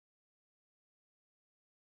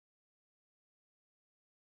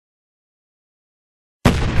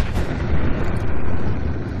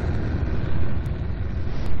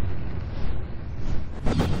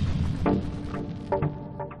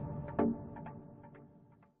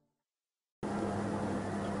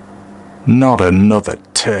Not another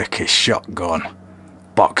Turkish shotgun.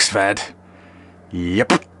 Box fed.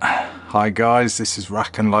 Yep. Hi guys, this is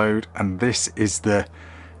RACKNLOAD and this is the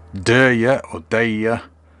Derya or Derya,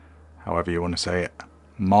 however you want to say it,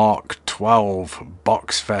 Mark 12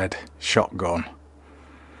 box fed shotgun.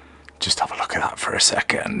 Just have a look at that for a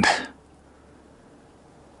second.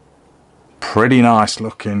 Pretty nice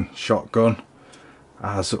looking shotgun,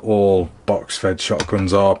 as all box fed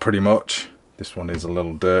shotguns are pretty much. This one is a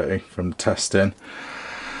little dirty from testing.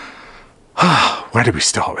 Where do we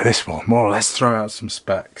start with this one? Well, let's throw out some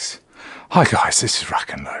specs. Hi guys, this is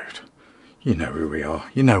RACKNLOAD. You know who we are.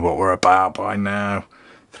 You know what we're about by now.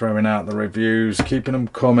 Throwing out the reviews, keeping them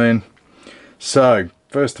coming. So,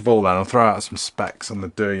 first of all then, I'll throw out some specs on the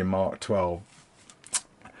Derya Mark 12.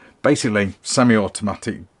 Basically,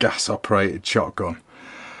 semi-automatic gas-operated shotgun.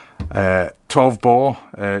 12 bore,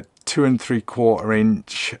 2 3/4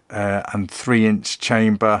 inch and 3-inch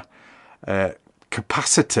chamber.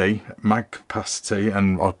 Capacity, mag capacity,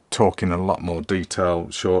 and I'll talk in a lot more detail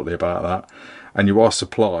shortly about that. And you are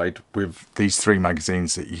supplied with these 3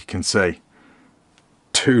 magazines that you can see: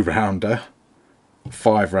 2 rounder,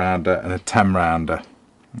 5 rounder, and a 10 rounder.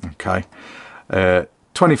 Okay,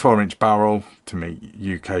 24-inch barrel to meet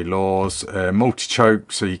UK laws.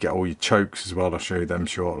 Multi-choke, so you get all your chokes as well. I'll show you them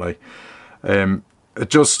shortly.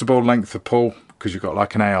 Adjustable length of pull, because you've got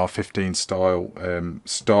like an AR-15 style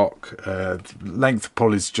stock. Length of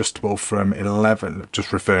pull is adjustable from 11,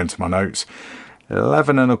 just referring to my notes,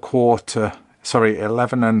 11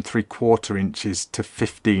 3/4 inches to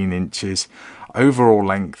 15 inches. Overall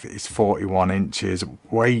length is 41 inches.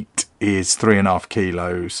 Weight is 3.5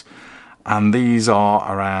 kilos. And these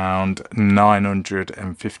are around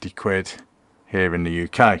 950 quid here in the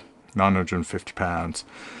UK, 950 pounds.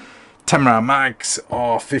 10 round mags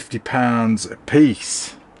are £50 a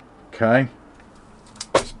piece. Okay,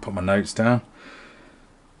 just put my notes down.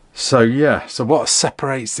 So yeah, so what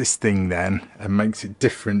separates this thing then and makes it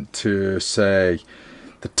different to, say,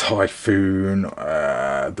 the Typhoon,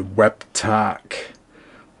 the WebTac,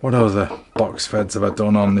 what other box feds have I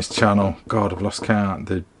done on this channel? God, I've lost count.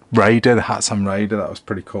 The Raider, the Hatsan Raider, that was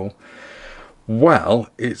pretty cool. Well,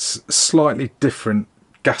 it's slightly different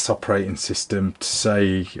gas operating system to,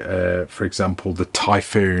 say, for example, the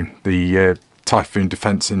Typhoon, the Typhoon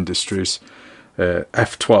Defence Industries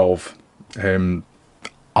F12.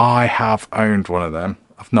 I have owned one of them.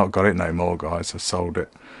 I've not got it no more, guys. I've sold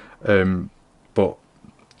it. But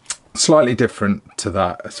slightly different to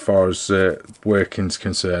that as far as working's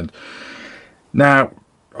concerned. Now,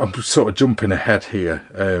 I'm sort of jumping ahead here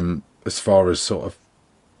as far as sort of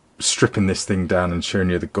stripping this thing down and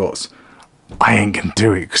showing you the guts. I ain't gonna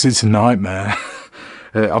do it because it's a nightmare.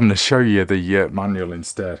 I'm gonna show you the manual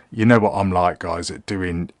instead. You know what I'm like, guys, at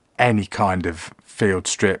doing any kind of field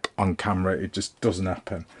strip on camera. It just doesn't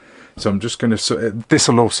happen. So I'm just gonna, this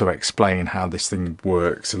will also explain how this thing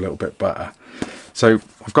works a little bit better. So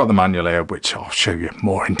I've got the manual here, which I'll show you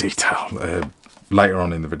more in detail later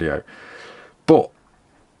on in the video. But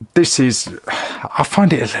this is, I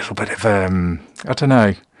find it a little bit of I don't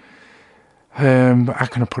know, how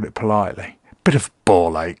can I put it politely, bit of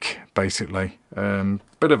ball ache, basically.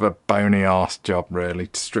 Bit of a bony arse job really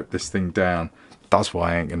to strip this thing down. That's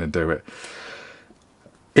why I ain't gonna do it.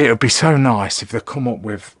 It would be so nice if they come up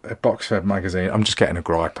with a box fed magazine. I'm just getting a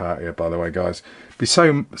gripe out here, by the way, guys. It'd be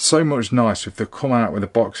so much nice if they come out with a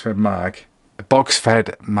box fed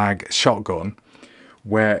mag shotgun,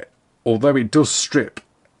 where although it does strip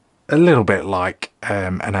a little bit like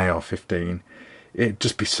an AR-15, it'd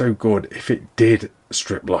just be so good if it did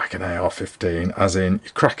strip like an AR-15, as in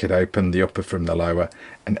you crack it open, the upper from the lower,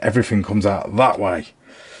 and everything comes out that way.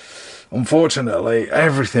 Unfortunately,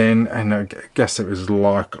 everything, and I guess it was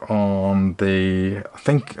like on the, I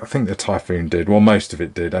think the Typhoon did, well, most of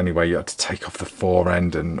it did anyway. You had to take off the fore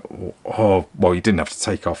end, and well, you didn't have to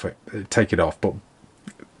take it off, but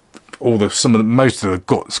most of the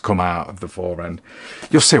guts come out of the fore end.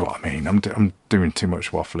 You'll see what I mean. I'm doing too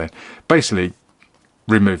much waffling. Basically,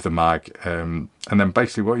 remove the mag, and then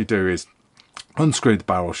basically what you do is unscrew the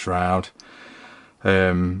barrel shroud,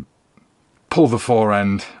 pull the fore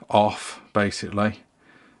end off, basically,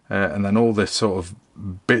 and then all this sort of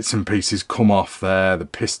bits and pieces come off there, the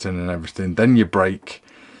piston and everything. Then you break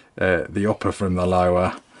the upper from the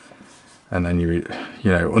lower, and then you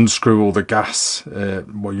know, unscrew all the gas.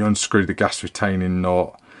 Well, you unscrew the gas retaining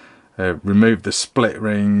nut, remove the split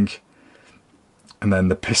ring, and then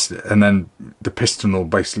the piston will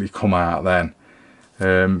basically come out then.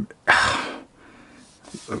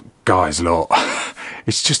 Guys, look,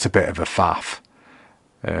 it's just a bit of a faff,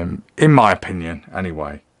 in my opinion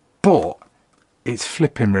anyway. But it's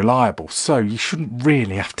flipping reliable. So you shouldn't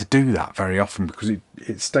really have to do that very often, because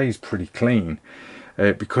it stays pretty clean.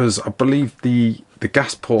 Because I believe the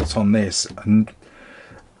gas ports on this are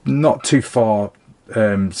not too far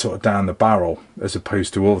sort of down the barrel, as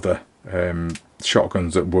opposed to other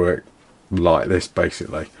shotguns that work like this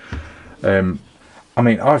basically. I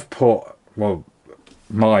mean, I've put, well,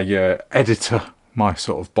 my editor, my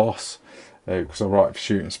sort of boss, because I write for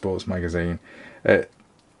Shooting Sports magazine,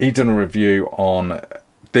 he done a review on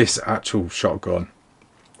this actual shotgun,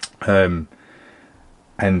 and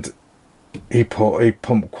he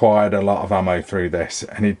pumped quite a lot of ammo through this,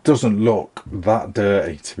 and it doesn't look that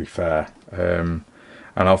dirty, to be fair. And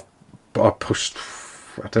I pushed,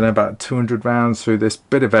 I don't know, about 200 rounds through this,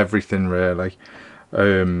 bit of everything really.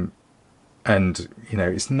 And you know,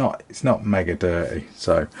 it's not mega dirty.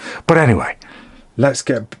 So, but anyway, let's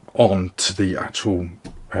get on to the actual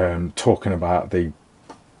talking about the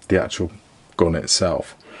actual gun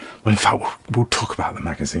itself. Well, in fact, we'll talk about the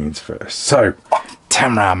magazines first. So,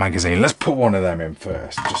 10 round magazine. Let's put one of them in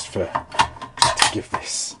first, just to give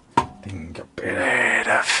this thing a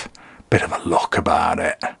bit of a look about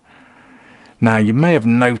it. Now, you may have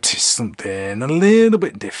noticed something a little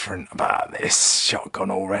bit different about this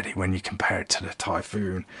shotgun already when you compare it to the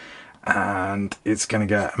Typhoon, and it's going to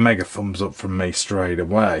get a mega thumbs up from me straight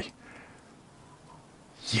away.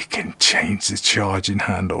 You can change the charging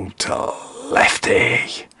handle to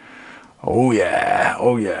lefty. Oh yeah,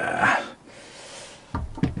 oh yeah.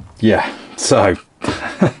 Yeah, so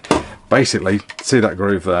basically, see that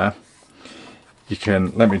groove there? You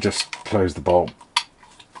can, let me just close the bolt.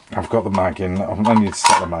 I've got the mag in, I need to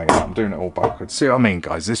set the mag in, I'm doing it all backwards. See what I mean,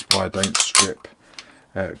 guys? This is why I don't strip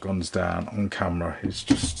guns down on camera. It's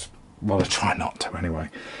just, well, I try not to anyway.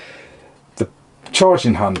 The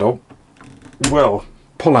charging handle will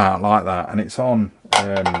pull out like that, and it's on,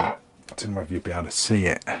 I don't know if you'll be able to see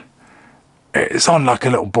it. It's on like a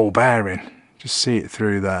little ball bearing. Just see it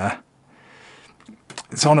through there.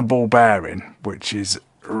 It's on a ball bearing, which is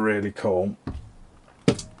really cool,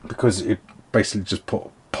 because it basically just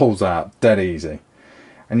pulls out dead easy,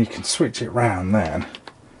 and you can switch it round then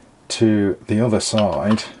to the other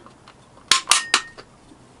side,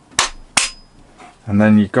 and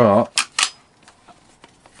then you got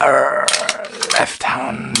left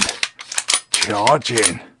hand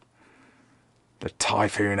charging. The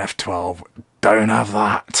Typhoon F12 don't have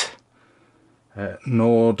that,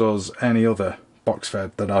 nor does any other box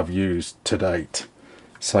fed that I've used to date.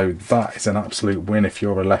 So that is an absolute win if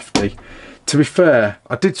you're a lefty. To be fair,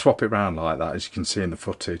 I did swap it around like that, as you can see in the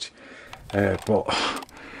footage. But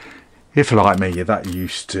if, like me, you're that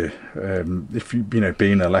used to, if you know,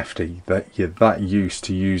 being a lefty, that you're that used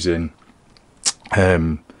to using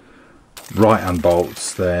right-hand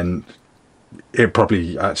bolts, then it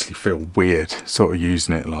probably actually feel weird sort of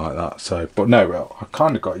using it like that. So, but no, I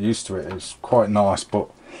kind of got used to it. It's quite nice, but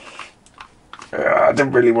I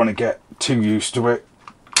didn't really want to get too used to it,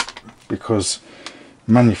 because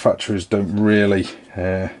manufacturers don't really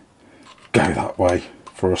go that way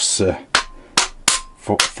for us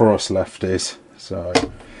for us lefties. So,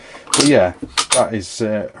 but yeah, that is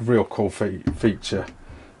a real cool feature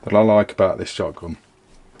that I like about this shotgun.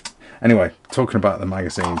 Anyway, talking about the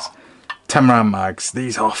magazines, 10 round mags,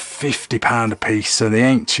 these are £50 a piece, so they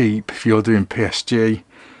ain't cheap if you're doing PSG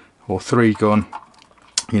or 3 gun,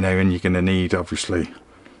 you know, and you're going to need obviously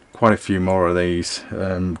quite a few more of these.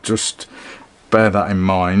 Just bear that in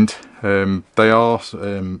mind. They are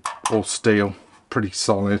all steel, pretty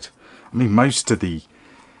solid. I mean, most of the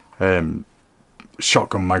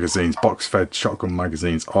shotgun magazines, box fed shotgun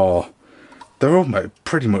magazines, they're all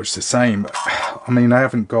pretty much the same. I mean, I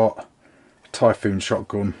haven't got Typhoon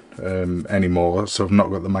shotgun anymore, so I've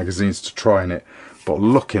not got the magazines to try in it, but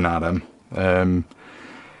looking at them,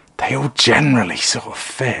 they all generally sort of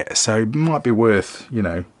fit, so it might be worth, you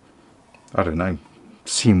know, I don't know,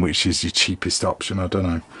 seeing which is your cheapest option. I don't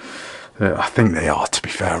know. I think they are, to be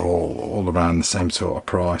fair, all around the same sort of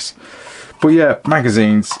price. But yeah,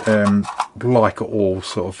 magazines, like all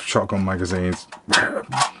sort of shotgun magazines,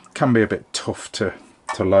 can be a bit tough to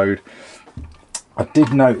load. I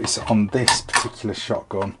did notice on this particular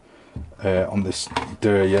shotgun, on this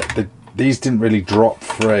Derya, these didn't really drop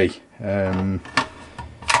free. I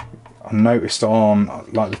noticed on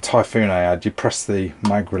like the Typhoon I had, you press the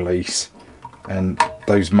mag release and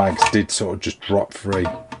those mags did sort of just drop free.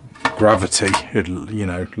 Gravity, you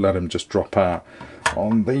know, let them just drop out.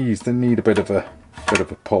 On these, they need a bit of a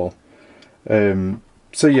pull.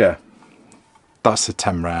 So yeah, that's a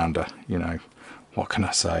 10 rounder. You know, what can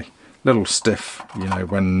I say? Little stiff, you know,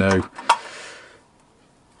 when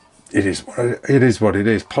it is what it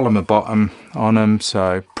is. Polymer bottom on them,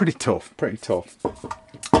 so pretty tough, pretty tough.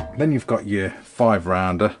 Then you've got your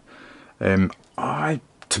 5-rounder. I,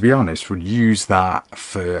 to be honest, would use that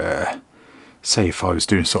for, say, if I was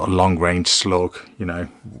doing sort of long range slug, you know,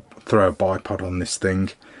 throw a bipod on this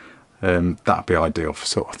thing. That'd be ideal for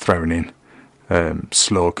sort of throwing in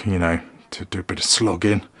slug, you know, to do a bit of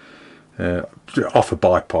slugging off a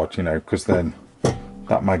bipod, you know, because then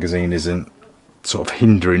that magazine isn't sort of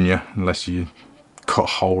hindering you unless you cut a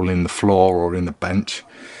hole in the floor or in the bench.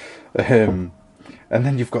 And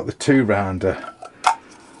then you've got the 2-rounder.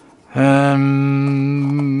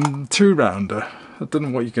 2-rounder. I don't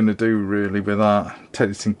know what you're going to do really with that. Take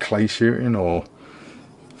this in clay shooting or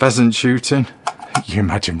pheasant shooting. You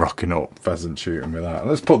imagine rocking up pheasant shooting with that.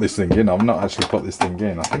 Let's put this thing in. I've not actually put this thing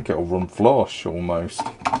in. I think it'll run flush almost.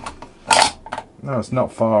 No, it's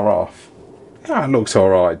not far off. Yeah, it looks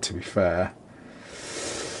alright, to be fair.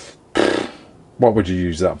 What would you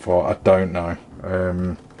use that for? I don't know.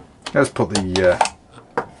 Let's put the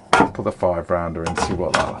 5-rounder and see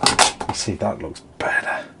what that. You see, that looks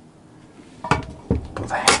better. But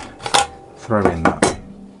then throw in that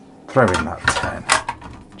 10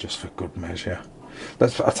 just for good measure. I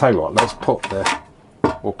tell you what.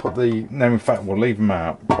 No, in fact, we'll leave them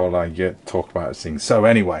out while I talk about this thing. So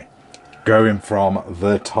anyway, going from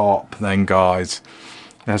the top, then guys.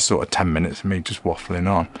 That's sort of 10 minutes of me just waffling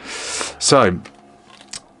on. So,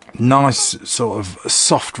 nice sort of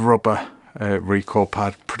soft rubber recoil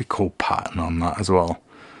pad. Pretty cool pattern on that as well.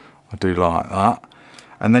 I do like that.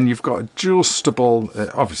 And then you've got adjustable,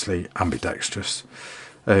 obviously ambidextrous.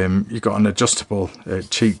 You've got an adjustable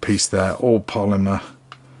cheek piece there, all polymer,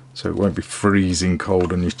 so it won't be freezing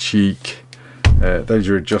cold on your cheek. There's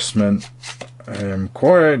your adjustment.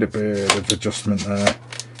 Quite a bit of adjustment there.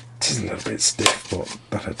 It is a little bit stiff,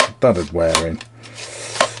 but that'd wear in.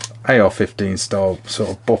 AR-15 style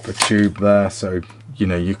sort of buffer tube there, so you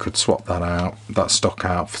know you could swap that stock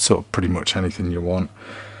out for sort of pretty much anything you want.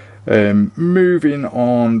 Moving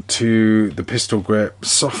on to the pistol grip,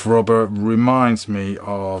 soft rubber, reminds me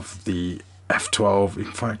of the F12.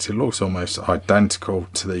 In fact, it looks almost identical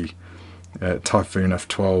to the Typhoon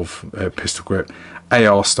F12 pistol grip,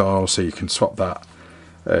 AR style, so you can swap that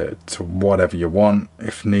to whatever you want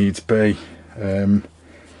if needs be.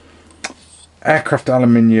 Aircraft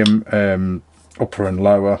aluminium upper and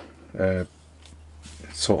lower,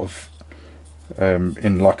 sort of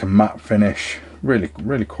in like a matte finish.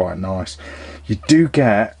 Really quite nice. You do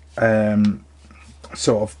get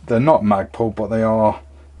sort of, they're not Magpul, but they are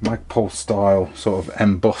Magpul style sort of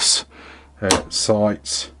M-bus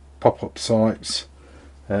sights, pop-up sights.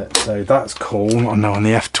 So that's cool. I know on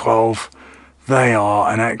the F12 they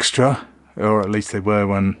are an extra, or at least they were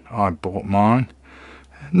when I bought mine.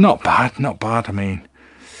 Not bad, not bad. I mean,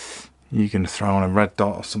 you're going to throw on a red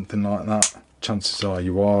dot or something like that. Chances are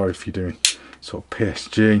you are, if you're doing sort of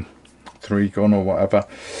PSG 3-gun or whatever.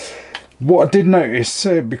 What I did notice,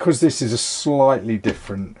 because this is a slightly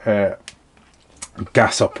different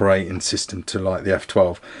gas operating system to like the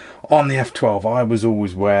F12. On the F12 I was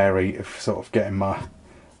always wary of sort of getting my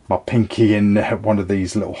pinky in one of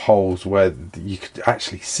these little holes where you could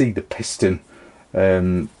actually see the piston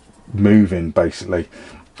moving basically.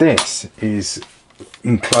 This is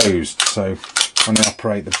enclosed, so when I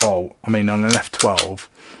operate the bolt, I mean on an F12,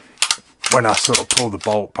 when I sort of pull the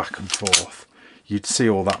bolt back and forth, you'd see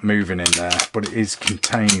all that moving in there, but it is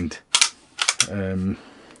contained.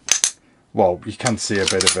 Well, you can see a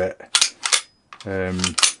bit of it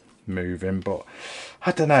moving, but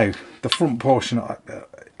I don't know, the front portion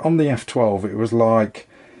on the F12, it was like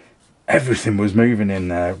everything was moving in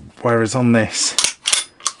there, whereas on this,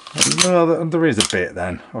 well, there is a bit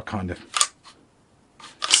then. I kind of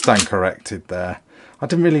stand corrected there. I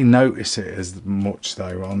didn't really notice it as much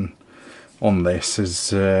though on this as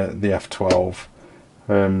the F12,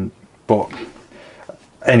 but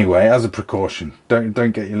anyway, as a precaution, don't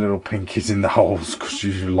get your little pinkies in the holes because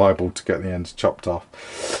you're liable to get the ends chopped off.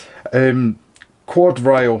 Quad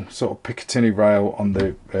rail, sort of Picatinny rail on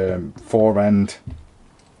the fore end.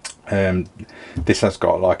 This has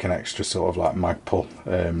got like an extra sort of like Magpul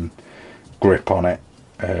grip on it,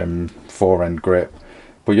 fore end grip,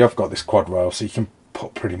 but you have got this quad rail, so you can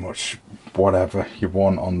put pretty much whatever you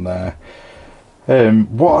want on there.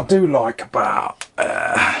 What I do like about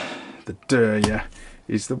the Derya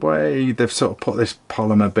is the way they've sort of put this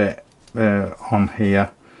polymer bit on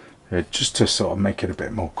here, just to sort of make it a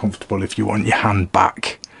bit more comfortable if you want your hand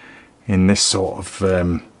back in this sort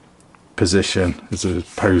of position as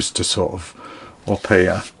opposed to sort of up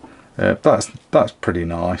here. That's pretty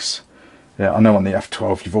nice. Yeah, I know on the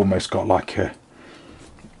F12 you've almost got like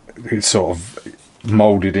it's sort of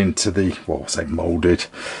moulded into the, well, I say moulded,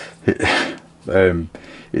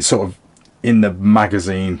 it's sort of in the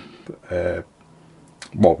magazine, well,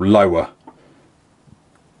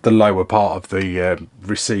 the lower part of the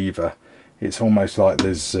receiver. It's almost like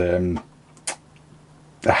there's a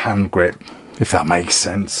hand grip, if that makes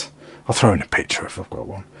sense. I'll throw in a picture if I've got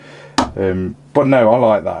one. But no, I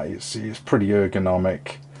like that. It's pretty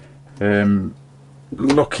ergonomic.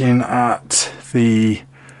 Looking at the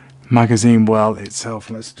magazine well itself,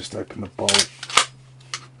 let's just open the bolt.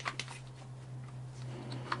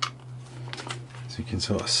 So you can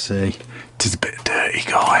sort of see it is a bit dirty,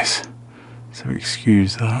 guys, so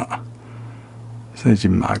excuse that. So there's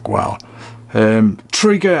your mag well.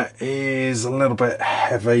 Trigger is a little bit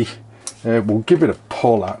heavy. We'll give it a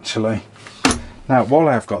pull actually. Now, while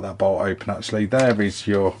I've got that bolt open, actually, there is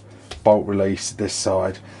your bolt release this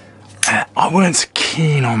side. I weren't so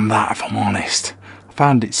keen on that, if I'm honest. I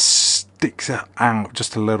found it sticks out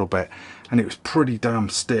just a little bit, and it was pretty damn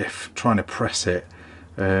stiff trying to press it.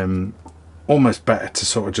 Almost better to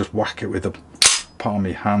sort of just whack it with the palm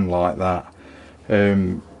of your hand like that.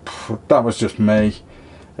 That was just me.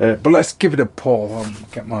 But let's give it a pull. I'll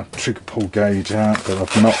get my trigger pull gauge out that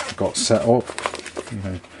I've not got set up. You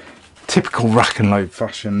know, typical rack and load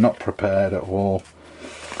fashion, not prepared at all.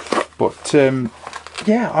 But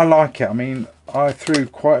yeah, I like it. I mean, I threw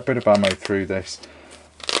quite a bit of ammo through this.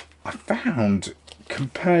 I found,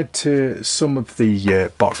 compared to some of the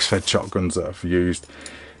box fed shotguns that I've used,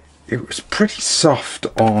 it was pretty soft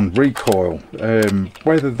on recoil.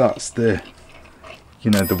 Whether that's the, you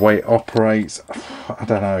know, the way it operates, I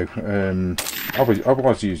don't know. I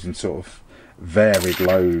was using sort of varied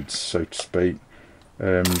loads, so to speak.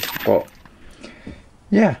 But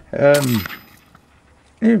yeah,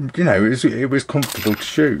 you know, it was comfortable to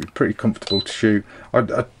shoot, pretty comfortable to shoot.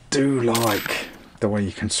 I do like the way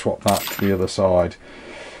you can swap that to the other side.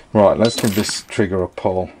 Right, let's give this trigger a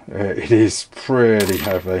pull. It is pretty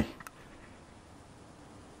heavy.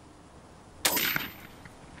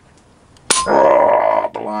 Oh,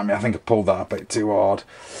 blimey, I think I pulled that a bit too hard.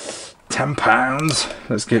 £10.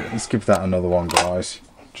 Let's give that another one, guys.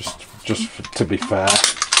 Just to be fair.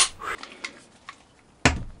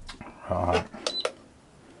 Right.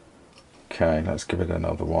 Okay, let's give it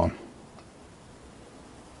another one.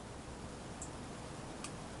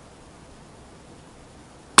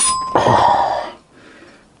 Oh.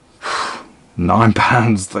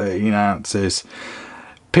 £9, 13 ounces.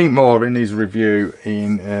 Pete Moore, in his review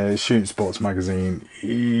in Shooting Sports magazine,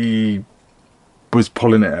 he was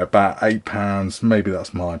pulling it at about £8. Maybe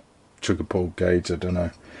that's my trigger pull gauge, I don't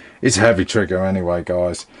know. It's a heavy trigger anyway,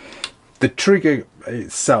 guys. The trigger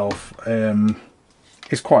itself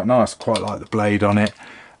is quite nice. Quite like the blade on it.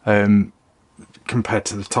 Compared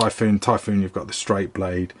to the Typhoon. Typhoon, you've got the straight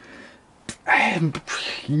blade.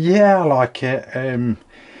 Yeah, I like it.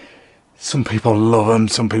 Some people love them,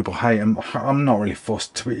 some people hate them. I'm not really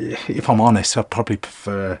fussed. If I'm honest, I probably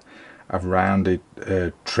prefer a rounded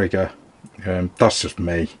trigger. That's just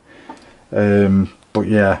me. But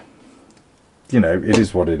yeah, you know, it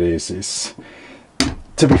is what it is. It's,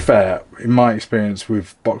 to be fair, in my experience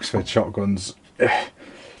with box fed shotguns,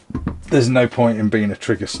 there's no point in being a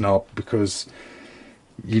trigger snob, because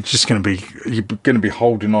you're going to be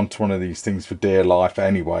holding on to one of these things for dear life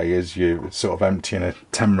anyway, as you're sort of emptying a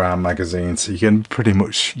 10-round magazine, so you can pretty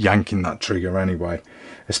much yanking that trigger anyway,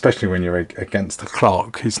 especially when you're against the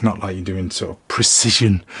clock. It's not like you're doing sort of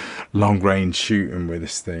precision long range shooting with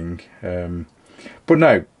this thing. But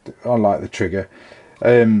no, I like the trigger.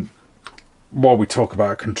 While we talk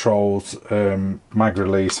about controls, mag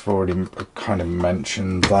release, I've already kind of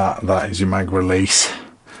mentioned that is your mag release.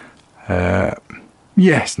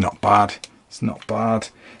 Yeah, it's not bad. It's not bad.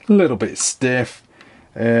 A little bit stiff.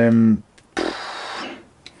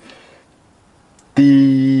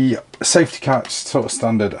 The safety catch, sort of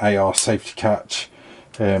standard AR safety catch,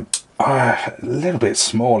 a little bit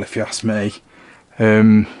small if you ask me.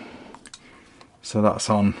 So that's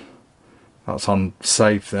on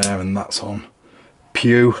safe there, and that's on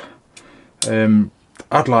Pew.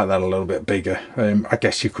 I'd like that a little bit bigger. I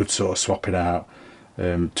guess you could sort of swap it out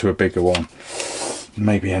to a bigger one.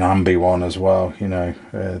 Maybe an ambi one as well, you know,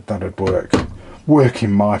 that'd work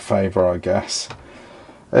in my favour, I guess.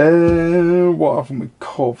 What haven't we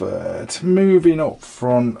covered? Moving up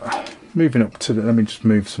to let me just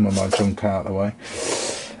move some of my junk out of the way.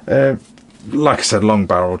 Like I said, long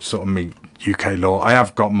barreled, sort of meet UK law. I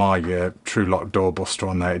have got my True Lock doorbuster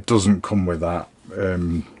on there. It doesn't come with that.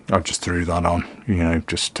 I just threw that on, you know,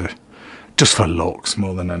 just for looks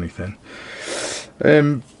more than anything.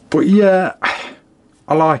 But yeah,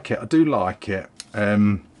 I like it. I do like it.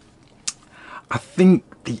 I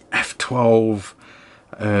think the F12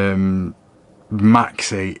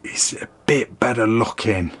 Maxi is a bit better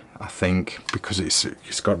looking, I think, because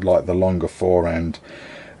it's got like the longer forend,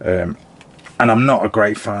 and I'm not a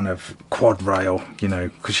great fan of quad rail, you know,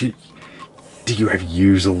 because do you ever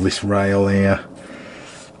use all this rail here?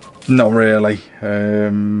 Not really,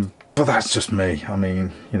 but that's just me. I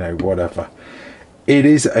mean, you know, whatever. It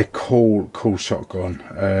is a cool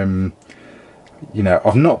shotgun. You know,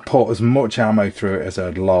 I've not put as much ammo through it as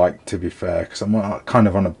I'd like, to be fair, because I'm kind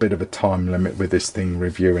of on a bit of a time limit with this thing,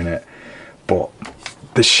 reviewing it. But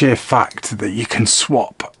the sheer fact that you can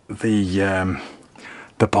swap the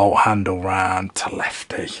bolt handle round to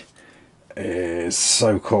lefty is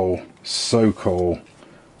so cool, so cool.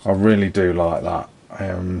 I really do like that.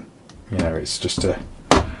 You know, it's just a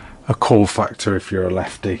cool factor if you're a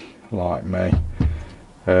lefty like me.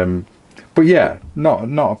 But yeah, not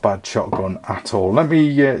a bad shotgun at all. Let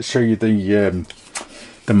me show you the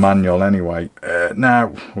manual anyway.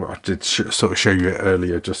 Now, well, I did sort of show you it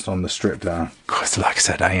earlier just on the strip down, because like I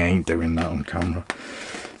said, I ain't doing that on camera.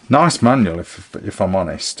 Nice manual, if I'm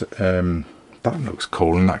honest. That looks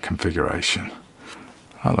cool in that configuration.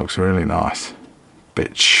 That looks really nice.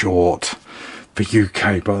 Bit short for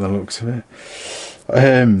UK by the looks of it.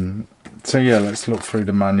 So yeah, let's look through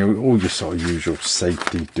the manual. All your sort of usual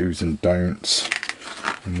safety do's and don'ts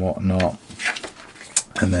and whatnot.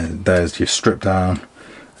 And then there's your strip down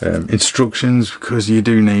instructions, because you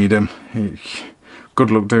do need them.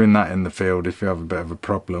 Good luck doing that in the field if you have a bit of a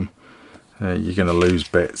problem. You're going to lose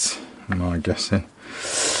bits, am I guessing.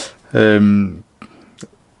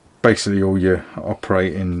 Basically all your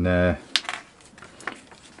operating,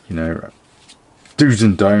 you know, do's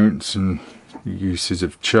and don'ts and uses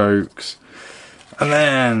of chokes. And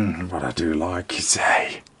then what I do like is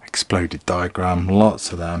a exploded diagram,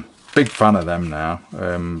 lots of them. Big fan of them now.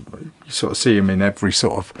 You sort of see them in every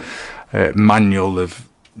sort of manual of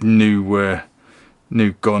new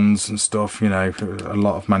guns and stuff. You know, a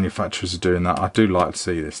lot of manufacturers are doing that. I do like to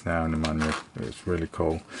see this now in the manual. It's really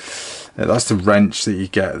cool. That's the wrench that you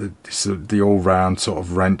get. It's the all-round sort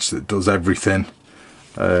of wrench that does everything.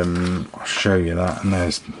 I'll show you that. And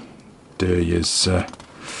there's Derya's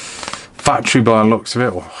factory by the looks of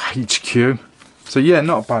it, or HQ. So yeah,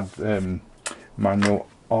 not a bad manual.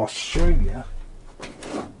 I'll show you.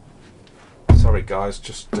 Sorry guys,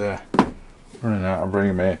 just running out of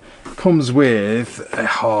room here. Comes with a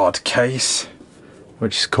hard case,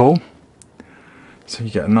 which is cool. So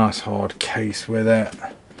you get a nice hard case with it,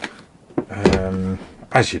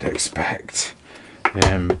 as you'd expect.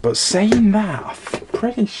 But saying that, I'm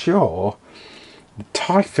pretty sure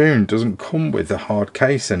Typhoon doesn't come with a hard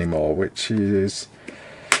case anymore, which is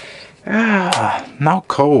not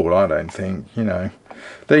cool, I don't think. You know,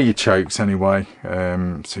 they're your chokes anyway.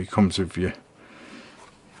 So it comes with your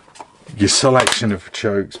selection of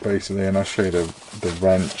chokes basically, and I'll show you the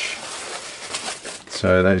wrench.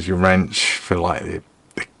 So there's your wrench for like the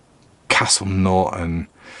castle nut and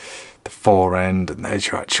the fore end, and there's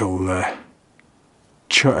your actual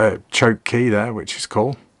choke key there, which is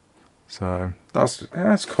cool. So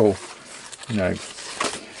that's cool, you know.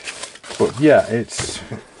 But yeah, it's,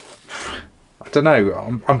 I don't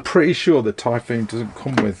know, I'm pretty sure the Typhoon doesn't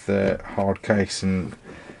come with a hard case, and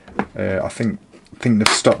I think they've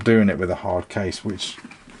stopped doing it with a hard case, which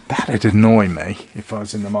that'd annoy me if I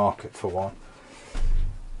was in the market for one.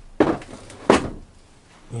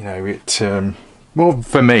 You know, it well,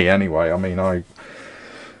 for me anyway. I mean, I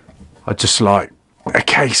just like a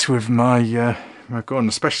case with my my gun,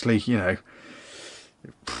 especially, you know,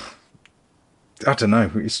 I don't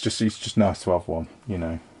know, it's just nice to have one. You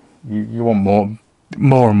know, you want more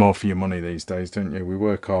and more for your money these days, don't you? We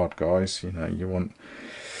work hard, guys. You know, you want,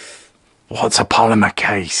 what's a polymer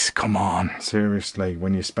case? Come on, seriously,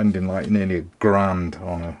 when you're spending like nearly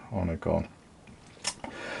 $1,000 on a gun.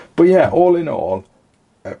 But yeah, all in all,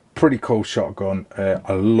 a pretty cool shotgun.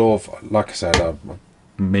 I love, like I said,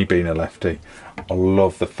 me being a lefty, I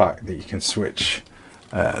love the fact that you can switch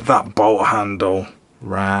that bolt handle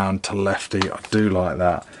round to lefty. I do like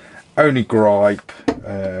that. Only gripe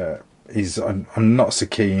is I'm not so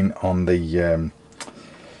keen on the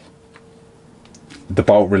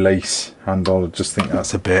bolt release handle. I just think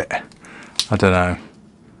that's a bit, I don't know.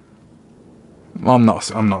 I'm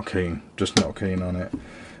not keen. Just not keen on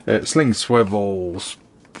it. Sling swivels,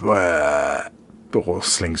 or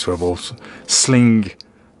sling swivels, sling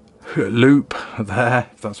loop there,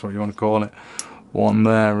 if that's what you want to call it. One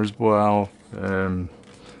there as well.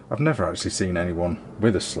 I've never actually seen anyone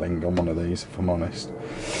with a sling on one of these, if I'm honest.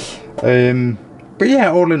 But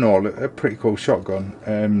yeah, all in all, a pretty cool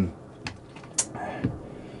shotgun.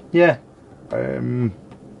 Yeah,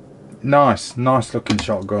 Nice looking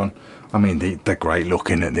shotgun. I mean, they're great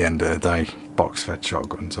looking at the end of the day. Box fed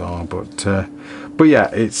shotguns are, but yeah,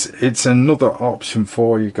 it's another option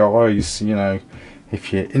for you guys. You know,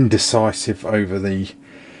 if you're indecisive over the,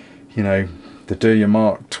 you know, the Derya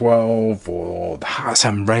MK-12 or the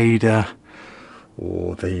Hassan Raider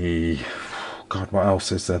or the, God, what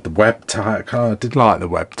else is there? The Web Tac. Oh, I did like the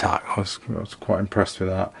Web Tac. I was quite impressed with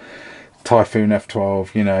that. Typhoon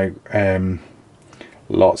F12. You know,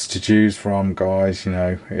 lots to choose from, guys. You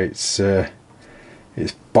know, it's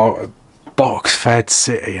box fed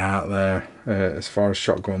city out there as far as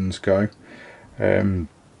shotguns go.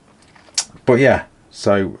 But yeah,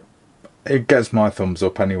 so it gets my thumbs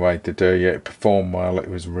up anyway. The Derya, it performed well, it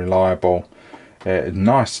was reliable,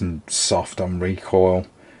 nice and soft on recoil.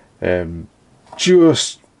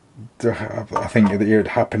 Just, I think it would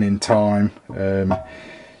happen in time.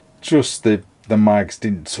 Just the mags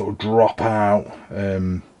didn't sort of drop out,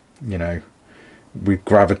 you know, with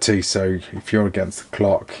gravity. So if you're against the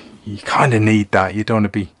clock, you kind of need that. You don't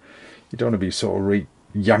want to be sort of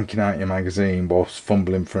yanking out your magazine whilst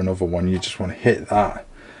fumbling for another one. You just want to hit that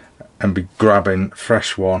and be grabbing a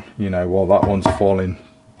fresh one, you know, while that one's falling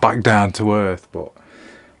back down to earth. But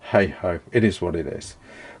hey ho, it is what it is.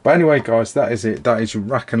 But anyway, guys, that is it. That is your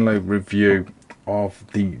rack and load review of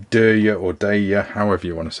the Derya, or Derya, however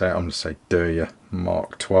you want to say it. I'm going to say Derya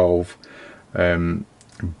MK-12,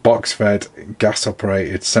 box fed, gas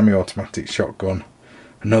operated, semi-automatic shotgun.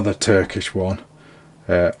 Another Turkish one.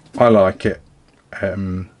 I like it, but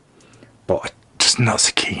I'm just not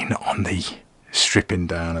so keen on the stripping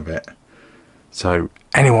down of it. So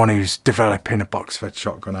anyone who's developing a box fed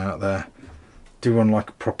shotgun out there, do one like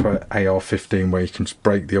a proper AR-15 where you can just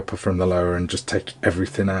break the upper from the lower and just take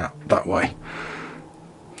everything out that way.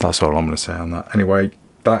 That's all I'm going to say on that. Anyway,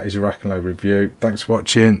 that is your rack and load review. Thanks for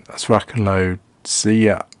watching. That's Rack and Load. See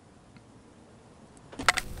ya.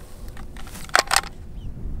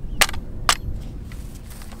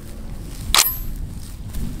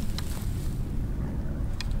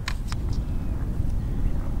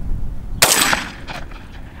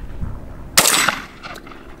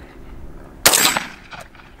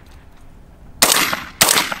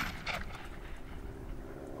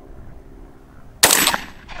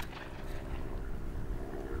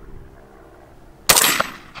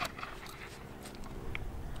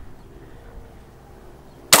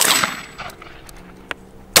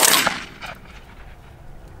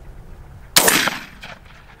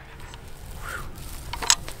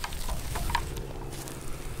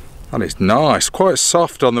 And it's nice, quite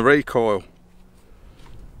soft on the recoil.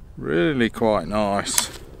 Really quite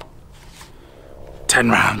nice. 10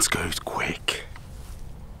 rounds goes quick.